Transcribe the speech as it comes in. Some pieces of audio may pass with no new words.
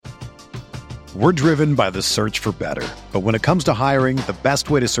We're driven by the search for better. But when it comes to hiring, the best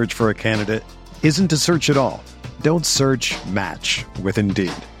way to search for a candidate isn't to search at all. Don't search, match with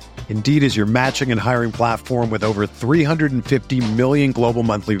Indeed. Indeed is your matching and hiring platform with over 350 million global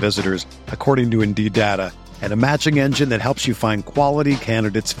monthly visitors, according to Indeed data, and a matching engine that helps you find quality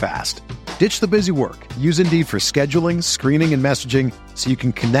candidates fast. Ditch the busy work. Use Indeed for scheduling, screening, and messaging so you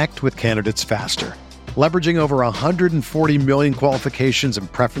can connect with candidates faster. Leveraging over 140 million qualifications and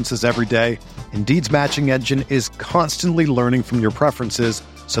preferences every day, Indeed's matching engine is constantly learning from your preferences,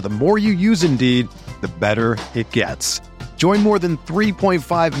 so the more you use Indeed, the better it gets. Join more than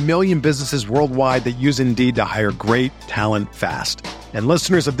 3.5 million businesses worldwide that use Indeed to hire great talent fast. And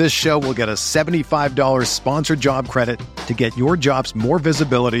listeners of this show will get a $75 sponsored job credit to get your jobs more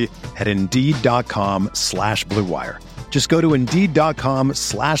visibility at Indeed.com/Blue Wire. Just go to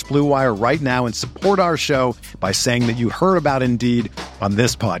Indeed.com/Blue Wire right now and support our show by saying that you heard about Indeed on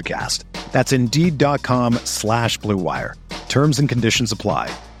this podcast. That's Indeed.com/Blue Wire. Terms and conditions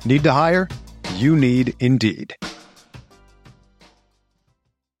apply. Need to hire? You need Indeed.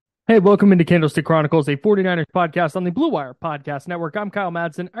 Hey, welcome into Candlestick Chronicles, a 49ers podcast on the Blue Wire Podcast Network. I'm Kyle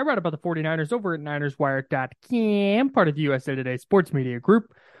Madsen. I write about the 49ers over at NinersWire.com, part of the USA Today Sports Media Group.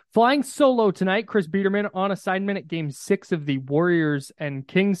 Flying solo tonight, Chris Biederman on assignment at Game 6 of the Warriors and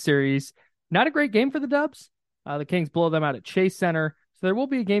Kings series. Not a great game for the Dubs. The Kings blow them out at Chase Center, so there will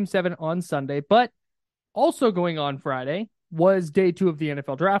be a Game 7 on Sunday. But also going on Friday was Day 2 of the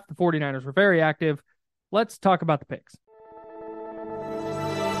NFL Draft. The 49ers were very active. Let's talk about the picks.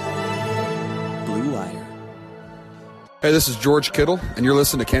 Blue Wire. Hey, this is George Kittle, and you're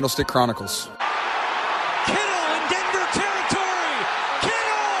listening to Candlestick Chronicles. Kittle in Denver territory.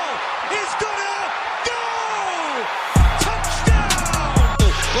 Kittle is gonna go! Touchdown!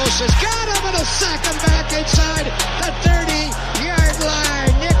 Bosa's got him, and a sack him back inside the 30-yard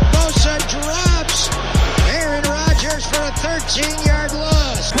line. Nick Bosa drops. Aaron Rodgers for a 13-yard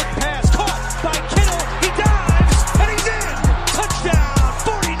loss. Quick pass caught by Kittle. He dives, and he's in. Touchdown,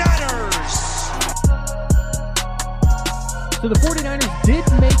 49ers! So the 49ers did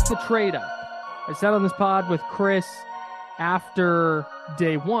make the trade up. I said on this pod with Chris after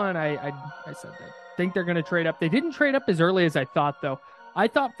day one, I said I think they're going to trade up. They didn't trade up as early as I thought, though. I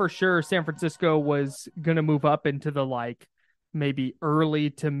thought for sure San Francisco was going to move up into the maybe early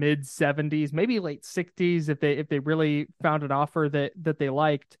to mid 70s, maybe late 60s if they really found an offer that they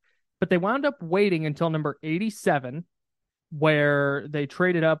liked. But they wound up waiting until number 87, where they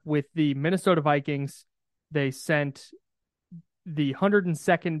traded up with the Minnesota Vikings. They sent the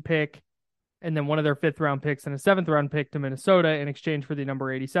 102nd pick and then one of their 5th round picks and a 7th round pick to Minnesota in exchange for the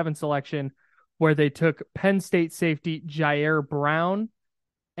number 87 selection, where they took Penn State safety Jair Brown.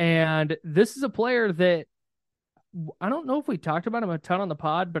 And this is a player that I don't know if we talked about him a ton on the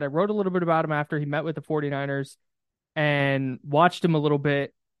pod, but I wrote a little bit about him after he met with the 49ers and watched him a little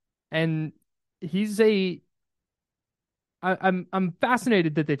bit. And I'm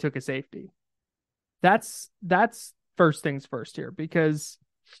fascinated that they took a safety. That's first things first here, because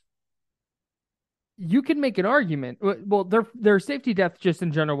you can make an argument. Well, their safety depth just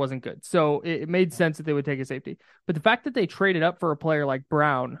in general wasn't good, so it made sense that they would take a safety. But the fact that they traded up for a player like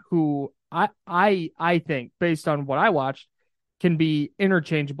Brown, who I think, based on what I watched, can be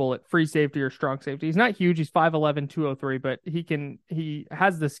interchangeable at free safety or strong safety. He's not huge. He's 5'11", 203, but he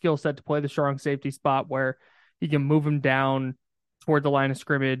has the skill set to play the strong safety spot where he can move him down toward the line of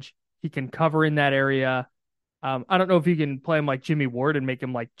scrimmage. He can cover in that area. I don't know if he can play him like Jimmy Ward and make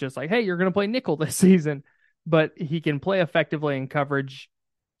him hey, you're going to play nickel this season, but he can play effectively in coverage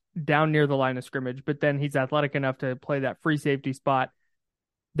down near the line of scrimmage. But then he's athletic enough to play that free safety spot.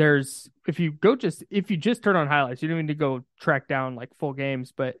 If you just turn on highlights, you don't need to go track down full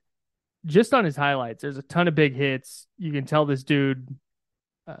games, but just on his highlights, there's a ton of big hits. You can tell this dude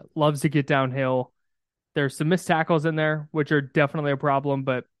loves to get downhill. There's some missed tackles in there, which are definitely a problem,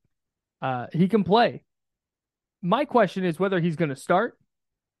 but he can play. My question is whether he's going to start.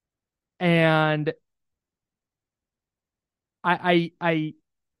 And Tayshaun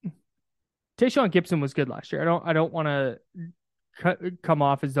Gibson was good last year. I don't want to come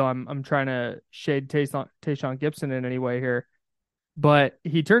off as though I'm trying to shade Tayshaun Gibson in any way here, but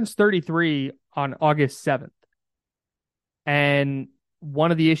he turns 33 on August 7th. And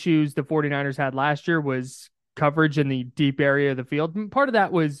one of the issues the 49ers had last year was coverage in the deep area of the field. And part of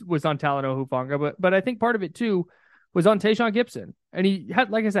that was on Talanoa Hufanga, but I think part of it too was on Tayshaun Gibson. And he had,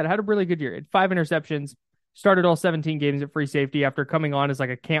 like I said, had a really good year. He had 5 interceptions, started all 17 games at free safety after coming on as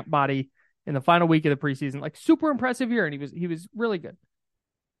a camp body in the final week of the preseason. Super impressive year, and he was really good.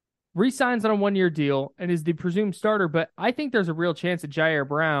 Re-signs on a 1-year deal and is the presumed starter, but I think there's a real chance that Jair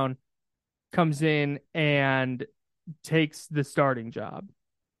Brown comes in and takes the starting job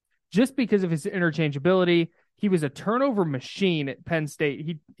just because of his interchangeability. He was a turnover machine at Penn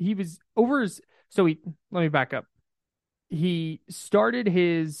State. He was over his, let me back up. He started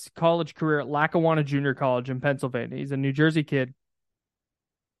his college career at Lackawanna Junior College in Pennsylvania. He's a New Jersey kid.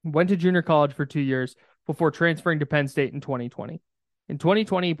 Went to junior college for 2 years before transferring to Penn State in 2020. In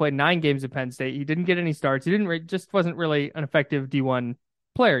 2020, he played 9 games at Penn State. He didn't get any starts. Just wasn't really an effective D1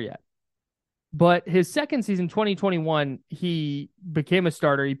 player yet. But his second season, 2021, he became a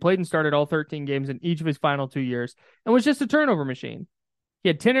starter. He played and started all 13 games in each of his final 2 years and was just a turnover machine. He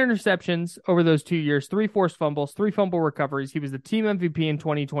had 10 interceptions over those 2 years, 3 forced fumbles, 3 fumble recoveries. He was the team MVP in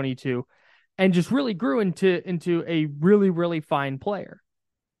 2022 and just really grew into a really, really fine player.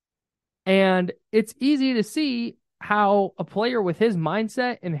 And it's easy to see how a player with his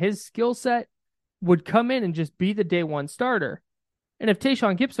mindset and his skill set would come in and just be the day one starter. And if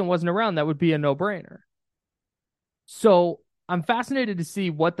Tayshaun Gibson wasn't around, that would be a no-brainer. So I'm fascinated to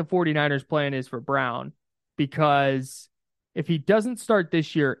see what the 49ers plan is for Brown, because if he doesn't start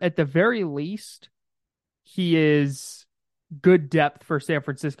this year, at the very least, he is good depth for San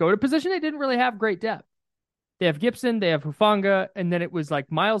Francisco at a position they didn't really have great depth. They have Gibson, they have Hufanga, and then it was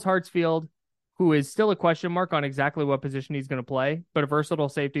like Miles Hartsfield, who is still a question mark on exactly what position he's going to play, but a versatile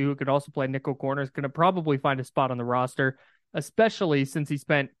safety who could also play nickel corner is going to probably find a spot on the roster, especially since he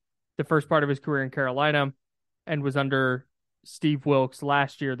spent the first part of his career in Carolina and was under Steve Wilks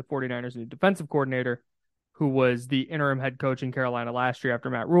last year, the 49ers' new defensive coordinator, who was the interim head coach in Carolina last year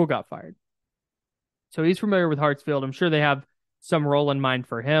after Matt Rule got fired. So he's familiar with Hartsfield. I'm sure they have some role in mind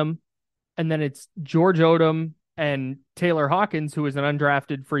for him. And then it's George Odom and Taylor Hawkins, who was an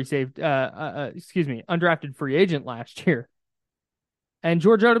undrafted undrafted free agent last year. And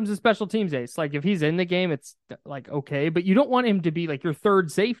George Odom's a special teams ace. Like, if he's in the game, it's like, okay, but you don't want him to be like your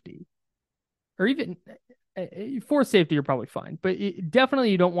third safety, or even fourth safety. You're probably fine, but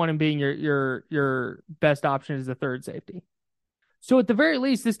definitely you don't want him being your best option as a third safety. So at the very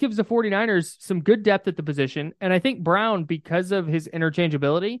least, this gives the 49ers some good depth at the position. And I think Brown, because of his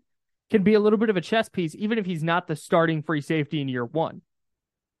interchangeability, can be a little bit of a chess piece, even if he's not the starting free safety in year one.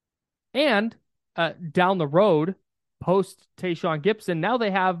 And down the road, post Tayshaun Gibson, now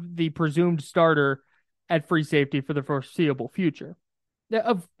they have the presumed starter at free safety for the foreseeable future.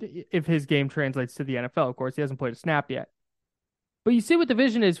 If his game translates to the NFL, of course, he hasn't played a snap yet. But you see what the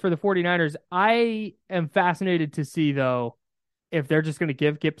vision is for the 49ers. I am fascinated to see, though, if they're just going to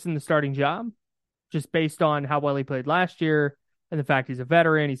give Gibson the starting job, just based on how well he played last year and the fact he's a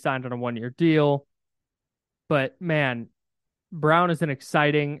veteran. He signed on a 1-year deal. But, man, Brown is an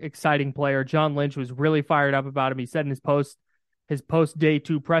exciting player. John Lynch was really fired up about him. He said in his post day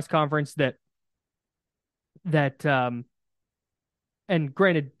 2 press conference that and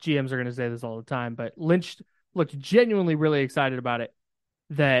granted, GMs are going to say this all the time, but Lynch looked genuinely really excited about it.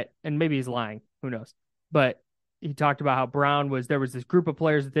 And maybe he's lying, who knows? But he talked about how there was this group of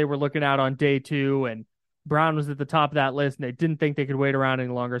players that they were looking at on day 2, and Brown was at the top of that list, and they didn't think they could wait around any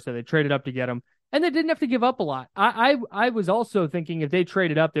longer, so they traded up to get him. And they didn't have to give up a lot. I was also thinking if they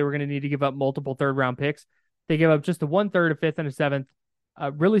traded up, they were going to need to give up multiple third-round picks. They gave up just a 1/3, a 5th, and a 7th.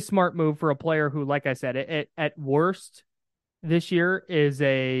 A really smart move for a player who, like I said, at worst this year is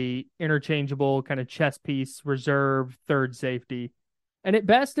a interchangeable kind of chess piece, reserve, third safety. And at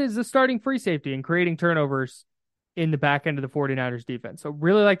best is a starting free safety and creating turnovers in the back end of the 49ers defense. So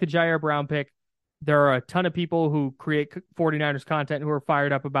really like the Jair Brown pick. There are a ton of people who create 49ers content who are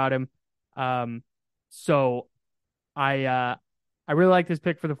fired up about him. So I really like this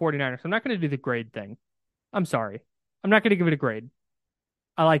pick for the 49ers. I'm not going to do the grade thing. I'm sorry. I'm not going to give it a grade.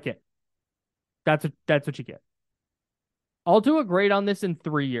 I like it. That's what you get. I'll do a grade on this in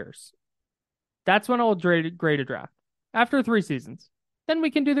 3 years. That's when I'll grade a draft. After 3 seasons. Then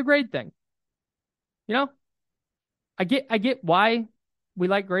we can do the grade thing. You know? I get why we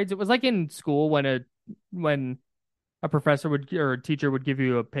like grades. It was like in school when a professor or a teacher would give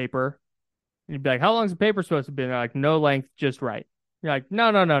you a paper. And you'd be like, how long is the paper supposed to be? And they're like, no length, just right. You're like,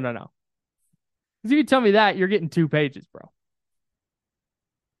 no. Because if you tell me that, you're getting 2 pages, bro.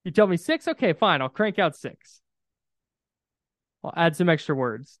 You tell me 6? Okay, fine. I'll crank out 6. I'll add some extra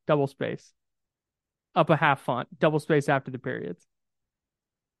words. Double space. Up a half font. Double space after the periods.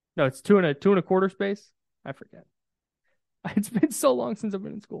 No, it's 2 1/4 space. I forget. It's been so long since I've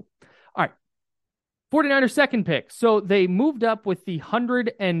been in school. All right. 49ers second pick. So they moved up with the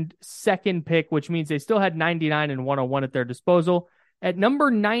 102nd pick, which means they still had 99 and 101 at their disposal. At number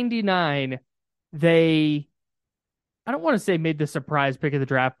 99, I don't want to say made the surprise pick of the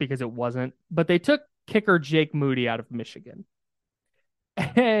draft because it wasn't, but they took kicker Jake Moody out of Michigan.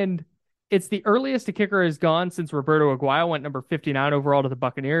 And It's the earliest a kicker has gone since Roberto Aguayo went number 59 overall to the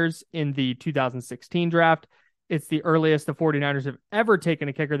Buccaneers in the 2016 draft. It's the earliest the 49ers have ever taken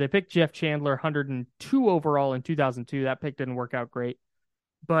a kicker. They picked Jeff Chandler 102 overall in 2002. That pick didn't work out great.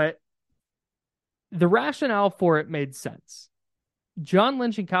 But the rationale for it made sense. John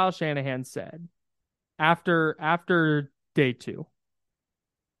Lynch and Kyle Shanahan said after day 2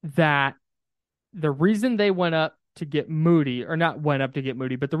 that the reason they went up to get Moody, or not went up to get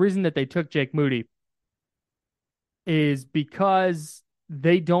Moody, but the reason that they took Jake Moody is because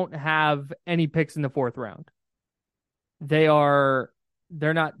they don't have any picks in the 4th round. They're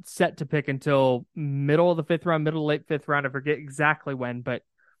not set to pick until middle of the 5th round, middle to late 5th round. I forget exactly when, but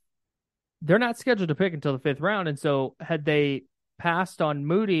they're not scheduled to pick until the 5th round. And so had they passed on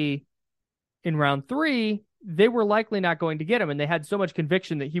Moody in round 3, they were likely not going to get him. And they had so much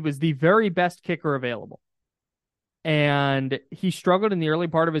conviction that he was the very best kicker available. And he struggled in the early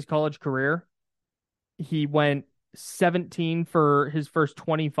part of his college career. He went 17 for his first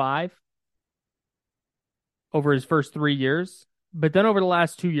 25 over his first 3 years. But then over the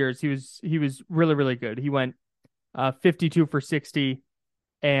last 2 years, he was really, really good. He went 52 for 60,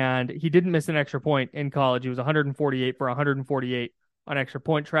 and he didn't miss an extra point in college. He was 148 for 148 on extra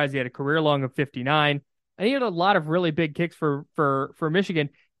point tries. He had a career long of 59, and he had a lot of really big kicks for Michigan.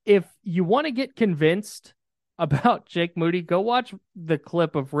 If you want to get convinced about Jake Moody, go watch the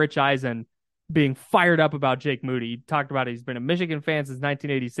clip of Rich Eisen being fired up about Jake Moody. He talked about it. He's been a Michigan fan since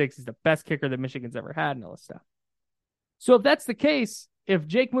 1986. He's the best kicker that Michigan's ever had and all this stuff. So if that's the case, if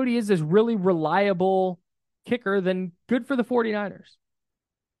Jake Moody is this really reliable kicker, then good for the 49ers.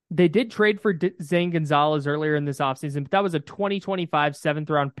 They did trade for Zane Gonzalez earlier in this offseason, but that was a 2025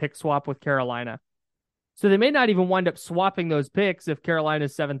 7th-round pick swap with Carolina. So they may not even wind up swapping those picks if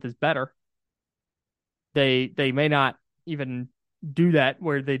Carolina's 7th is better. They may not even do that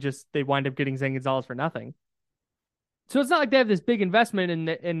where they wind up getting Zane Gonzalez for nothing. So it's not like they have this big investment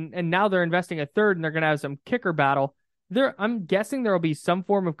and now they're investing a 3rd and they're going to have some kicker battle. I'm guessing there will be some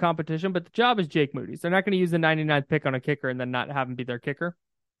form of competition, but the job is Jake Moody's. They're not going to use the 99th pick on a kicker and then not have him be their kicker.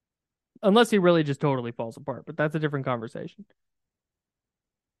 Unless he really just totally falls apart, but that's a different conversation.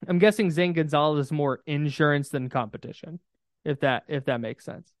 I'm guessing Zane Gonzalez is more insurance than competition, if that makes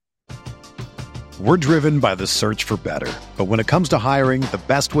sense. We're driven by the search for better. But when it comes to hiring, the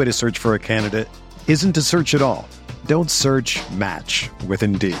best way to search for a candidate isn't to search at all. Don't search, match with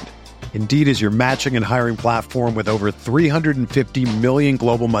Indeed. Indeed is your matching and hiring platform with over 350 million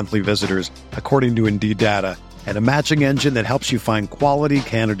global monthly visitors, according to Indeed data, and a matching engine that helps you find quality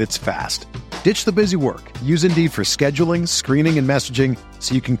candidates fast. Ditch the busy work. Use Indeed for scheduling, screening, and messaging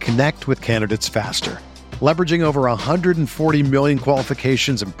so you can connect with candidates faster. Leveraging over 140 million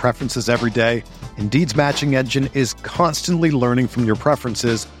qualifications and preferences every day, Indeed's matching engine is constantly learning from your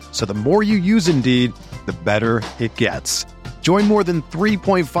preferences, so the more you use Indeed, the better it gets. Join more than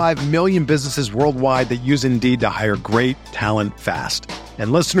 3.5 million businesses worldwide that use Indeed to hire great talent fast.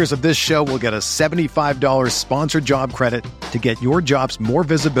 And listeners of this show will get a $75 sponsored job credit to get your jobs more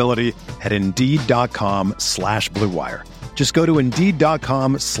visibility at Indeed.com/Blue Wire. Just go to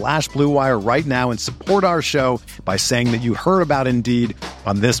Indeed.com/Blue Wire right now and support our show by saying that you heard about Indeed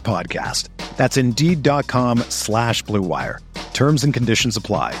on this podcast. That's Indeed.com/Blue Wire. Terms and conditions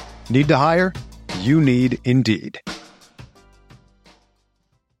apply. Need to hire? You need Indeed.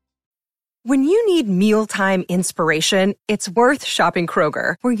 When you need mealtime inspiration, it's worth shopping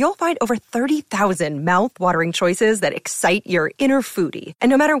Kroger, where you'll find over 30,000 mouth-watering choices that excite your inner foodie. And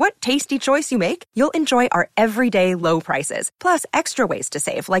no matter what tasty choice you make, you'll enjoy our everyday low prices, plus extra ways to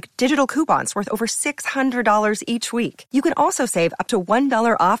save, like digital coupons worth over $600 each week. You can also save up to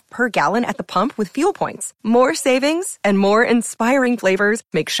 $1 off per gallon at the pump with fuel points. More savings and more inspiring flavors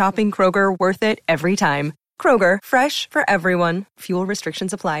make shopping Kroger worth it every time. Kroger, fresh for everyone. Fuel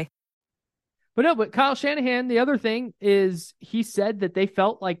restrictions apply. But Kyle Shanahan, the other thing is he said that they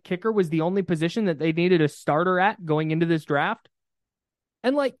felt like kicker was the only position that they needed a starter at going into this draft.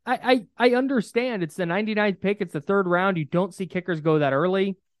 And like, I understand it's the 99th pick. It's the 3rd round. You don't see kickers go that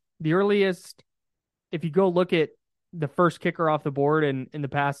early. The earliest, if you go look at the first kicker off the board in the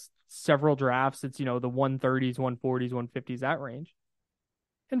past several drafts, it's, the 130s, 140s, 150s, that range.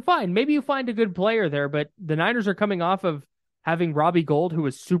 And fine, maybe you find a good player there, but the Niners are coming off of having Robbie Gould, who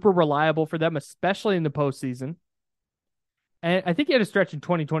was super reliable for them, especially in the postseason. And I think he had a stretch in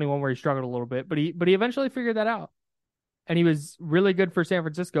 2021 where he struggled a little bit, but he eventually figured that out. And he was really good for San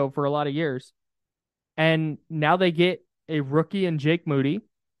Francisco for a lot of years. And now they get a rookie in Jake Moody,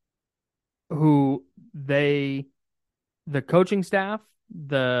 who the coaching staff,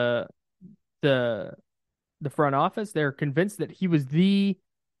 the front office, they're convinced that he was the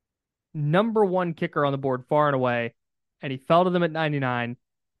number one kicker on the board far and away, and he fell to them at 99.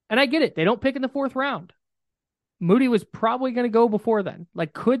 And I get it. They don't pick in the 4th round. Moody was probably going to go before then.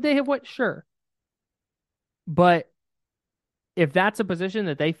 Like, could they have went? Sure. But if that's a position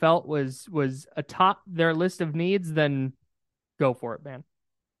that they felt was atop their list of needs, then go for it, man.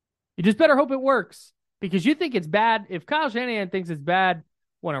 You just better hope it works, because you think it's bad. If Kyle Shanahan thinks it's bad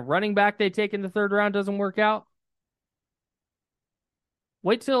when a running back they take in the 3rd round doesn't work out,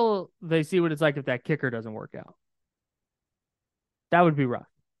 wait till they see what it's like if that kicker doesn't work out. That would be rough.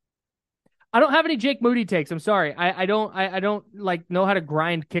 I don't have any Jake Moody takes. I'm sorry. I don't like know how to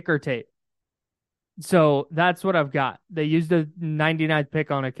grind kicker tape. So that's what I've got. They used a 99th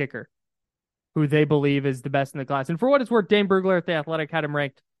pick on a kicker who they believe is the best in the class. And for what it's worth, Dane Brugler at The Athletic had him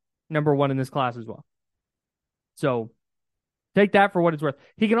ranked number 1 in this class as well. So take that for what it's worth.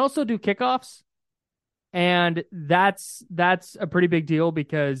 He can also do kickoffs, and that's a pretty big deal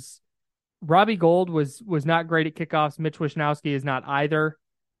because Robbie Gould was not great at kickoffs. Mitch Wishnowsky is not either.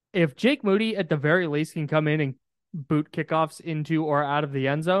 If Jake Moody, at the very least, can come in and boot kickoffs into or out of the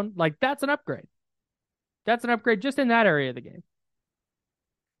end zone, like, that's an upgrade. That's an upgrade just in that area of the game.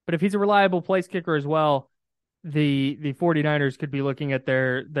 But if he's a reliable place kicker as well, the 49ers could be looking at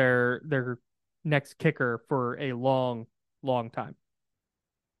their next kicker for a long, long time.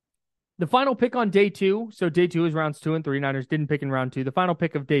 The final pick on day 2, so day 2 is rounds 2 and 3. Niners didn't pick in round 2. The final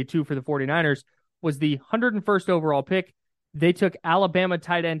pick of day 2 for the 49ers was the 101st overall pick. They took Alabama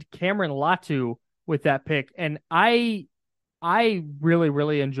tight end Cameron Latu with that pick, and I really,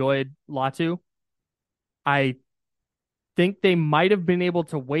 really enjoyed Latu. I think they might have been able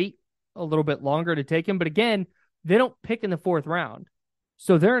to wait a little bit longer to take him, but again, they don't pick in the 4th round.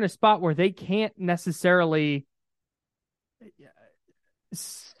 So they're in a spot where they can't necessarily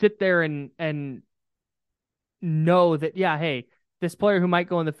sit there and know that, yeah, hey, this player who might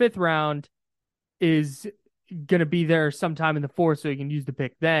go in the 5th round is going to be there sometime in the 4th, so you can use the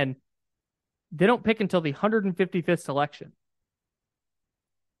pick then. They don't pick until the 155th selection.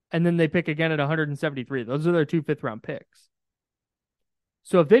 And then they pick again at 173. Those are their 2 5th-round picks.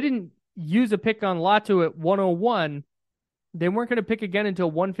 So if they didn't use a pick on Latu at 101, they weren't going to pick again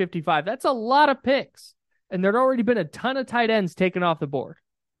until 155. That's a lot of picks. And there'd already been a ton of tight ends taken off the board.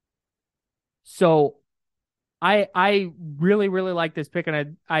 So I really, really like this pick,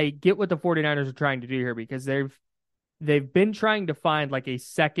 and I get what the 49ers are trying to do here, because they've been trying to find like a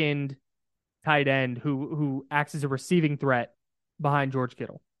second tight end who acts as a receiving threat behind George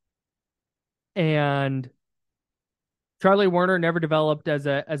Kittle. And Charlie Werner never developed as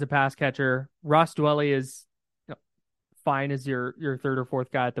a pass catcher. Ross Dwelly is fine as your 3rd or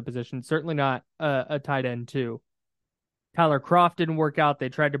 4th guy at the position. Certainly not a tight end too. Tyler Kroft didn't work out. They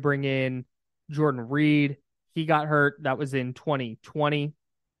tried to bring in Jordan Reed. He got hurt. That was in 2020.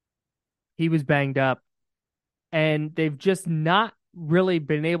 He was banged up. And they've just not really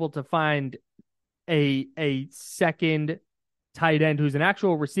been able to find a second tight end who's an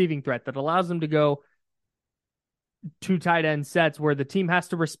actual receiving threat that allows them to go 2 tight end sets where the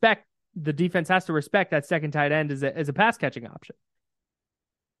defense has to respect that second tight end as a pass catching option.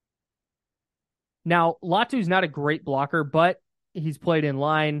 Now, Latu's not a great blocker, but he's played in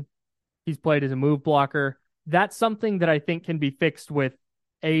line. He's played as a move blocker. That's something that I think can be fixed with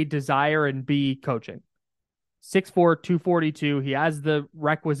A, desire, and B, coaching. 6'4", 242. He has the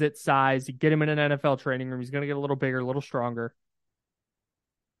requisite size. You get him in an NFL training room. He's going to get a little bigger, a little stronger.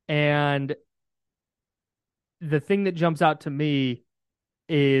 And the thing that jumps out to me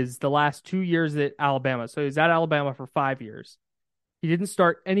is the last 2 years at Alabama. So he's at Alabama for 5 years. He didn't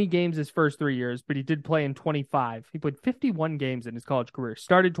start any games his first 3 years, but he did play in 25. He played 51 games in his college career.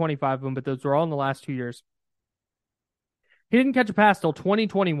 Started 25 of them, but those were all in the last 2 years. He didn't catch a pass till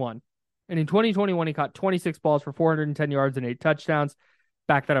 2021. And in 2021, he caught 26 balls for 410 yards and 8 touchdowns.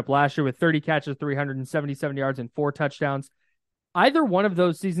 Backed that up last year with 30 catches, 377 yards, and 4 touchdowns. Either one of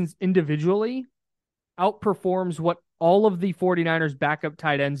those seasons individually outperforms what all of the 49ers backup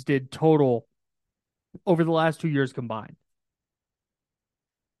tight ends did total over the last 2 years combined.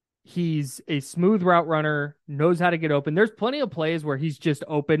 He's a smooth route runner, knows how to get open. There's plenty of plays where he's just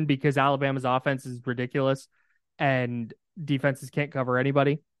open because Alabama's offense is ridiculous and defenses can't cover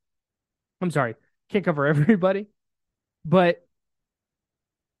anybody. I'm sorry, can't cover everybody. But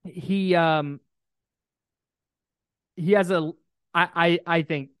he has I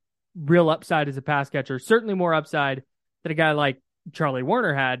think real upside as a pass catcher, certainly more upside than a guy like Charlie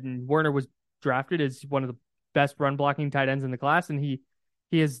Werner had. And Werner was drafted as one of the best run blocking tight ends in the class. And he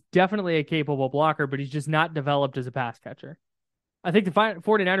is definitely a capable blocker, but he's just not developed as a pass catcher. I think the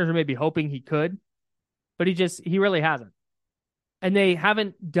 49ers are maybe hoping he could, but he really hasn't. And they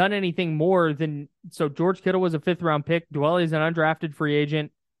haven't done anything more than, so George Kittle was a 5th round pick. Dwelley is an undrafted free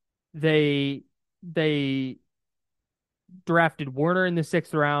agent. They drafted Warner in the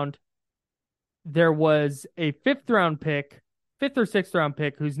 6th round. There was a 5th or 6th round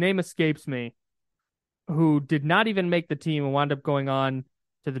pick whose name escapes me, who did not even make the team and wound up going on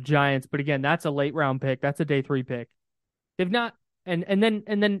to the Giants. But again, that's a late round pick. That's a day 3 pick. They've not, and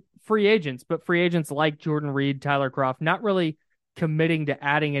then free agents, but free agents like Jordan Reed, Tyler Kroft, not really committing to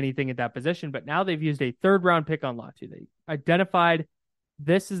adding anything at that position. But now they've used a 3rd round pick on Latu. They identified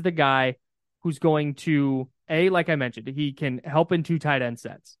this is the guy who's going to, like I mentioned, he can help in 2 tight end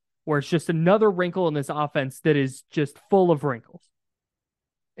sets, where it's just another wrinkle in this offense that is just full of wrinkles.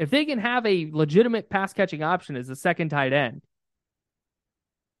 If they can have a legitimate pass catching option as a 2nd tight end,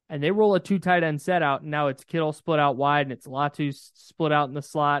 and they roll a 2 tight end set out, and now it's Kittle split out wide, and it's Latu split out in the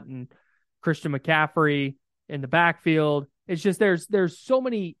slot, and Christian McCaffrey in the backfield. It's just there's so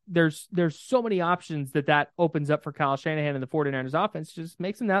many options that opens up for Kyle Shanahan and the 49ers offense. Just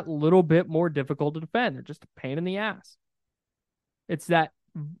makes them that little bit more difficult to defend. They're just a pain in the ass. It's that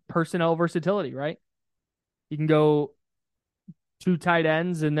personnel versatility, right? You can go 2 tight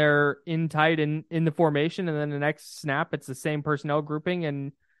ends and they're in tight in the formation, and then the next snap it's the same personnel grouping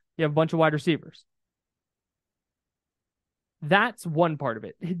and you have a bunch of wide receivers. That's one part of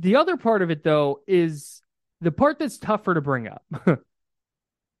it. The other part of it, though, is the part that's tougher to bring up.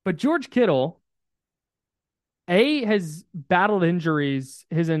 But George Kittle, has battled injuries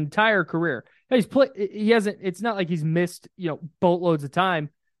his entire career. It's not like he's missed, boatloads of time,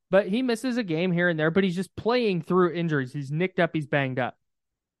 but he misses a game here and there, but he's just playing through injuries. He's nicked up, he's banged up.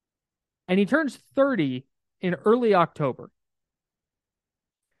 And he turns 30 in early October.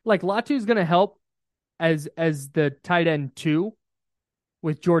 Like, Latu's going to help as the tight end 2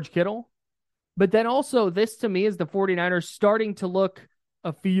 with George Kittle. But then also, this to me is the 49ers starting to look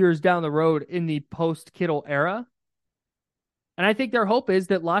a few years down the road in the post-Kittle era. And I think their hope is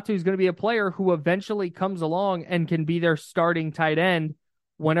that Latu is going to be a player who eventually comes along and can be their starting tight end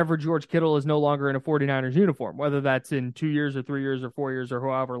whenever George Kittle is no longer in a 49ers uniform, whether that's in 2 years or 3 years or 4 years or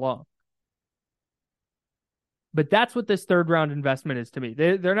however long. But that's what this 3rd round investment is to me.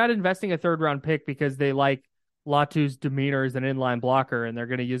 They're not investing a 3rd round pick because they like Latu's demeanor as an inline blocker, and they're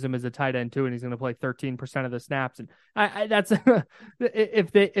going to use him as a tight end too, and he's going to play 13% of the snaps. And that's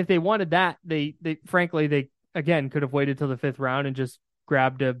if they wanted that, they frankly again could have waited till the 5th round and just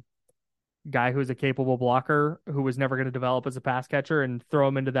grabbed a guy who's a capable blocker who was never going to develop as a pass catcher and throw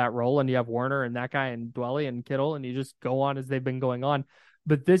him into that role. And you have Warner and that guy and Dwelley and Kittle, and you just go on as they've been going on.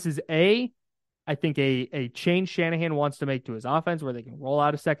 But this is I think a change Shanahan wants to make to his offense where they can roll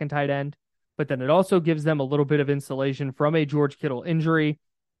out a 2nd tight end, but then it also gives them a little bit of insulation from a George Kittle injury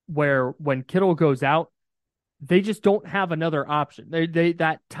where when Kittle goes out, they just don't have another option.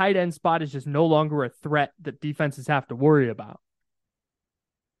 That tight end spot is just no longer a threat that defenses have to worry about.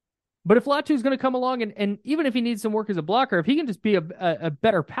 But if Latu is going to come along and even if he needs some work as a blocker, if he can just be a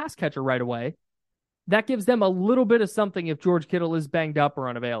better pass catcher right away, that gives them a little bit of something if George Kittle is banged up or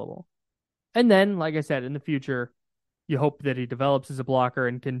unavailable. And then, like I said, in the future, you hope that he develops as a blocker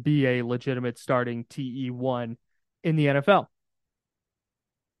and can be a legitimate starting TE1 in the NFL.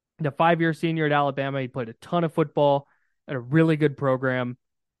 The 5-year senior at Alabama, he played a ton of football at a really good program.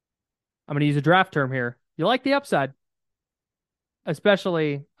 I'm going to use a draft term here. You like the upside,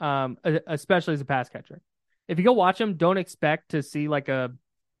 especially as a pass catcher. If you go watch him, don't expect to see like a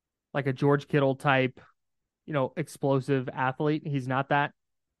George Kittle type, explosive athlete. He's not that.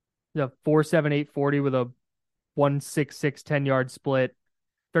 The 4.78 40 with a 1.66 10-yard split,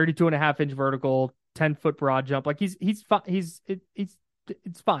 32.5-inch vertical, 10-foot broad jump. Like it's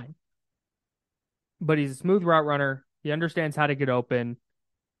fine. But he's a smooth route runner. He understands how to get open.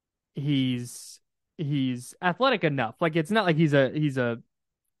 He's athletic enough. Like it's not like he's a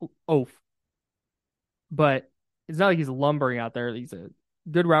oaf, but it's not like he's lumbering out there. He's a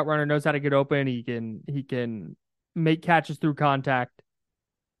good route runner, knows how to get open. He can make catches through contact.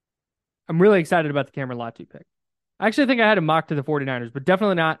 I'm really excited about the Cameron Latu pick. I actually think I had him mocked to the 49ers, but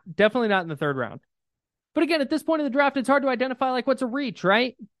definitely not in the 3rd round. But again, at this point in the draft, it's hard to identify like what's a reach,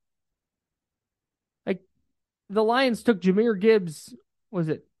 right? Like the Lions took Jahmyr Gibbs, was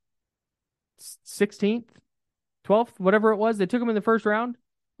it 16th, 12th, whatever it was. They took him in the 1st round.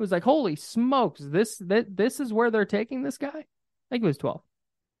 It was like, holy smokes, this is where they're taking this guy? I think it was 12.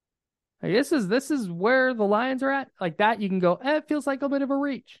 Like, this is where the Lions are at. Like that, you can go, it feels like a bit of a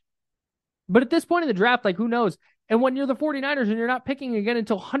reach. But at this point in the draft, like who knows? And when you're the 49ers and you're not picking again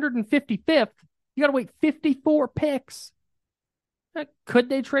until 155th, you got to wait 54 picks. Could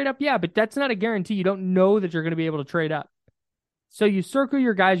they trade up? Yeah, but that's not a guarantee. You don't know that you're going to be able to trade up. So you circle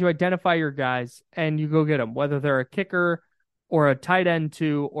your guys, you identify your guys, and you go get them, whether they're a kicker or a tight end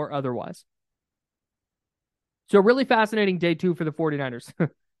too, or otherwise. So really fascinating day 2 for the 49ers.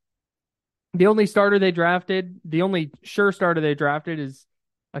 The only sure starter they drafted is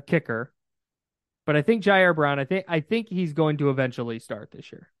a kicker. But I think Jair Brown, I think he's going to eventually start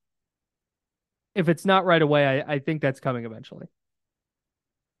this year. If it's not right away, I think that's coming eventually.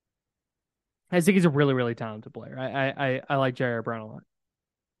 I think he's a really, really talented player. I like Jair Brown a lot.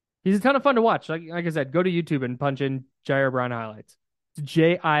 He's a ton of fun to watch. Like I said, go to YouTube and punch in Jair Brown highlights. It's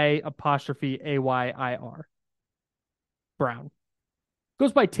J-I-apostrophe-A-Y-I-R. Brown.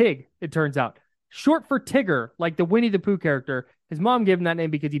 Goes by Tig, it turns out. Short for Tigger, like the Winnie the Pooh character. His mom gave him that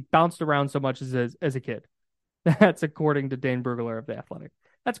name because he bounced around so much as a kid. That's according to Dane Brugler of The Athletic.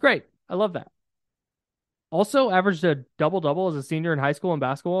 That's great. I love that. Also averaged a double-double as a senior in high school in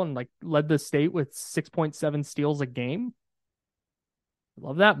basketball and led the state with 6.7 steals a game.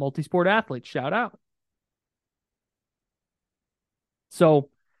 Love that. Multi-sport athlete. Shout out. So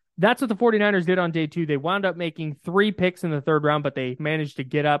that's what the 49ers did on day 2. They wound up making 3 picks in the 3rd round, but they managed to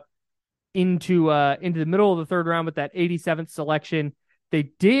get up into the middle of the 3rd round with that 87th selection. They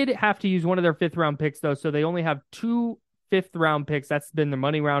did have to use one of their 5th round picks though, so they only have 2 5th round picks. That's been the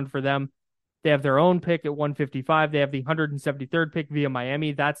money round for them. They have their own pick at 155. They have the 173rd pick via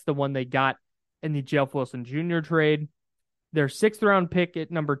Miami. That's the one they got in the Jeff Wilson Jr. trade. Their 6th round pick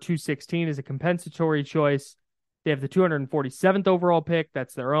at number 216 is a compensatory choice. They have the 247th overall pick.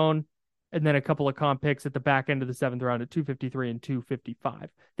 That's their own. And then a couple of comp picks at the back end of the 7th round at 253 and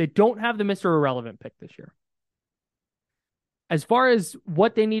 255. They don't have the Mr. Irrelevant pick this year. As far as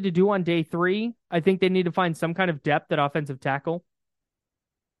what they need to do on day 3, I think they need to find some kind of depth at offensive tackle.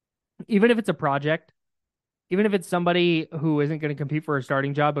 Even if it's a project, even if it's somebody who isn't going to compete for a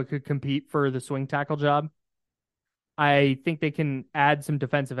starting job but could compete for the swing tackle job, I think they can add some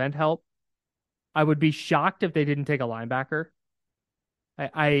defensive end help. I would be shocked if they didn't take a linebacker.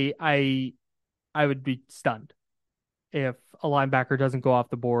 I would be stunned if a linebacker doesn't go off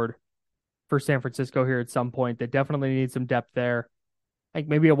the board for San Francisco here at some point. They definitely need some depth there. I think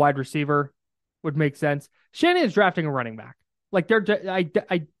maybe a wide receiver would make sense. Shanahan's drafting a running back.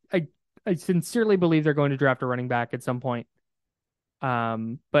 I sincerely believe they're going to draft a running back at some point.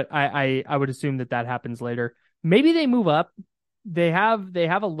 But I would assume that happens later. Maybe they move up. They have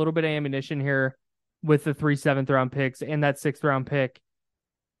a little bit of ammunition here with the 3 7th round picks and that 6th round pick.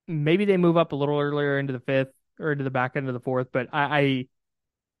 Maybe they move up a little earlier into the 5th or into the back end of the 4th, but I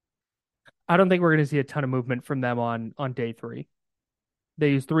don't think we're going to see a ton of movement from them on day 3. They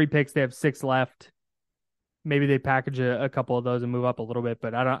use 3 picks. They have 6 left. Maybe they package a couple of those and move up a little bit,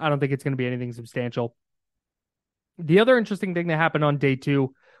 but I don't think it's going to be anything substantial. The other interesting thing that happened on day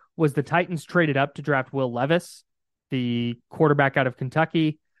 2 was the Titans traded up to draft Will Levis, the quarterback out of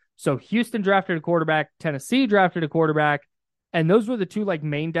Kentucky. So Houston drafted a quarterback, Tennessee drafted a quarterback, and those were the 2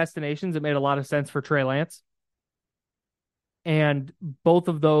 main destinations that made a lot of sense for Trey Lance. And both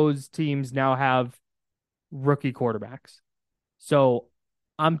of those teams now have rookie quarterbacks. So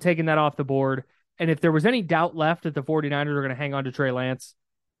I'm taking that off the board. And if there was any doubt left that the 49ers are going to hang on to Trey Lance,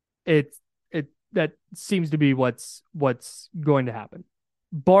 that seems to be what's going to happen.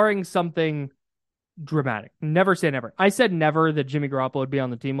 Barring something dramatic. Never say never. I said never that Jimmy Garoppolo would be on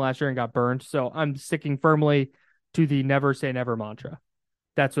the team last year and got burned. So I'm sticking firmly to the never say never mantra.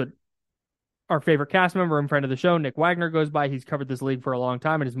 That's what our favorite cast member and friend of the show, Nick Wagner, goes by. He's covered this league for a long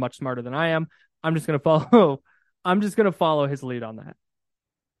time and is much smarter than I am. I'm just going to follow his lead on that.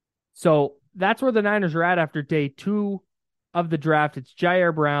 So that's where the Niners are at after day 2 of the draft. It's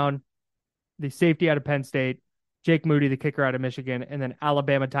Jair Brown, the safety out of Penn State, Jake Moody, the kicker out of Michigan, and then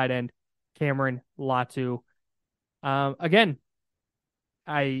Alabama tight end Cameron Latu. Again,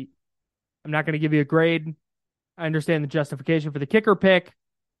 I'm not going to give you a grade. I understand the justification for the kicker pick.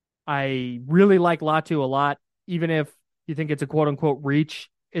 I really like Latu a lot, even if you think it's a quote-unquote reach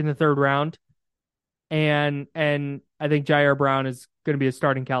in the 3rd round. And I think Jair Brown is going to be a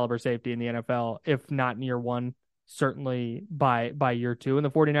starting caliber safety in the NFL, if not in year 1, certainly by year 2. And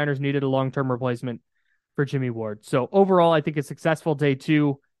the 49ers needed a long-term replacement for Jimmy Ward. So overall, I think a successful day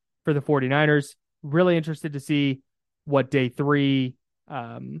 2 for the 49ers. Really interested to see what day 3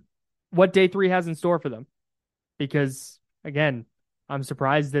 has in store for them. Because, again, I'm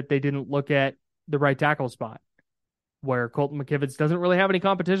surprised that they didn't look at the right tackle spot, where Colton McKivitz doesn't really have any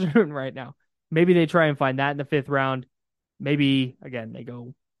competition right now. Maybe they try and find that in the 5th round. Maybe, again, they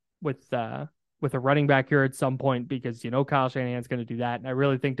go with a running back here at some point because, Kyle Shanahan's going to do that. And I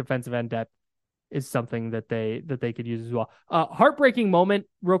really think defensive end depth is something that they could use as well. Heartbreaking moment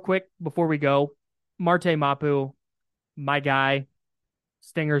real quick before we go. Marte Mapu my guy,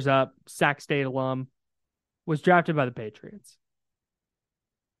 Stingers up, Sac State alum, was drafted by the Patriots.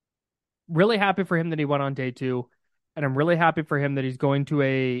 Really happy for him that he went on day 2, and I'm really happy for him that he's going to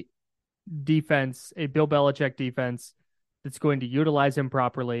a defense, a Bill Belichick defense that's going to utilize him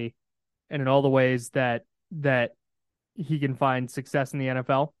properly and in all the ways that he can find success in the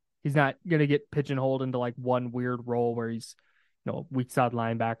NFL. He's not going to get pigeonholed into like one weird role where he's, weak side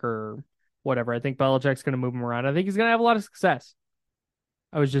linebacker or whatever. I think Belichick's going to move him around. I think he's going to have a lot of success.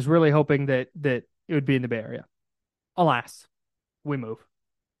 I was just really hoping that it would be in the Bay Area. Alas, we move.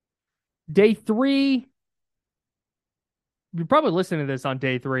 Day 3, you're probably listening to this on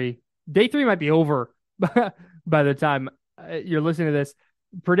day 3. Day 3 might be over by the time you're listening to this.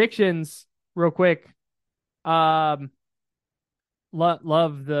 Predictions, real quick. Love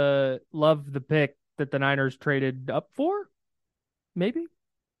the pick that the Niners traded up for, maybe.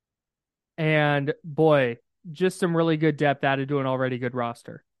 And boy, just some really good depth added to an already good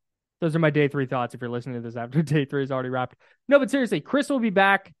roster. Those are my day 3 thoughts. If you're listening to this after day 3 is already wrapped. No, but seriously, Chris will be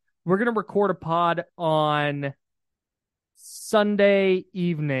back. We're gonna record a pod on Sunday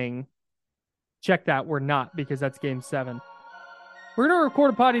evening. Check that. We're not, because that's game 7. We're going to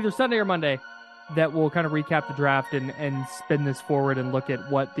record a pod either Sunday or Monday that will kind of recap the draft and spin this forward and look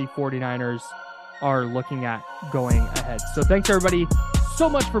at what the 49ers are looking at going ahead. So thanks everybody so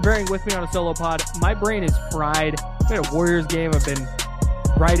much for bearing with me on a solo pod. My brain is fried. We had a Warriors game. I've been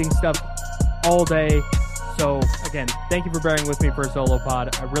writing stuff all day. So again, thank you for bearing with me for a solo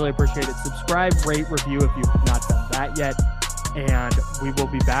pod. I really appreciate it. Subscribe, rate, review if you've not done that yet. And we will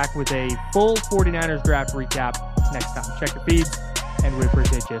be back with a full 49ers draft recap next time. Check your feeds, and we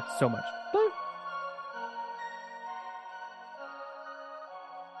appreciate you so much. Bye.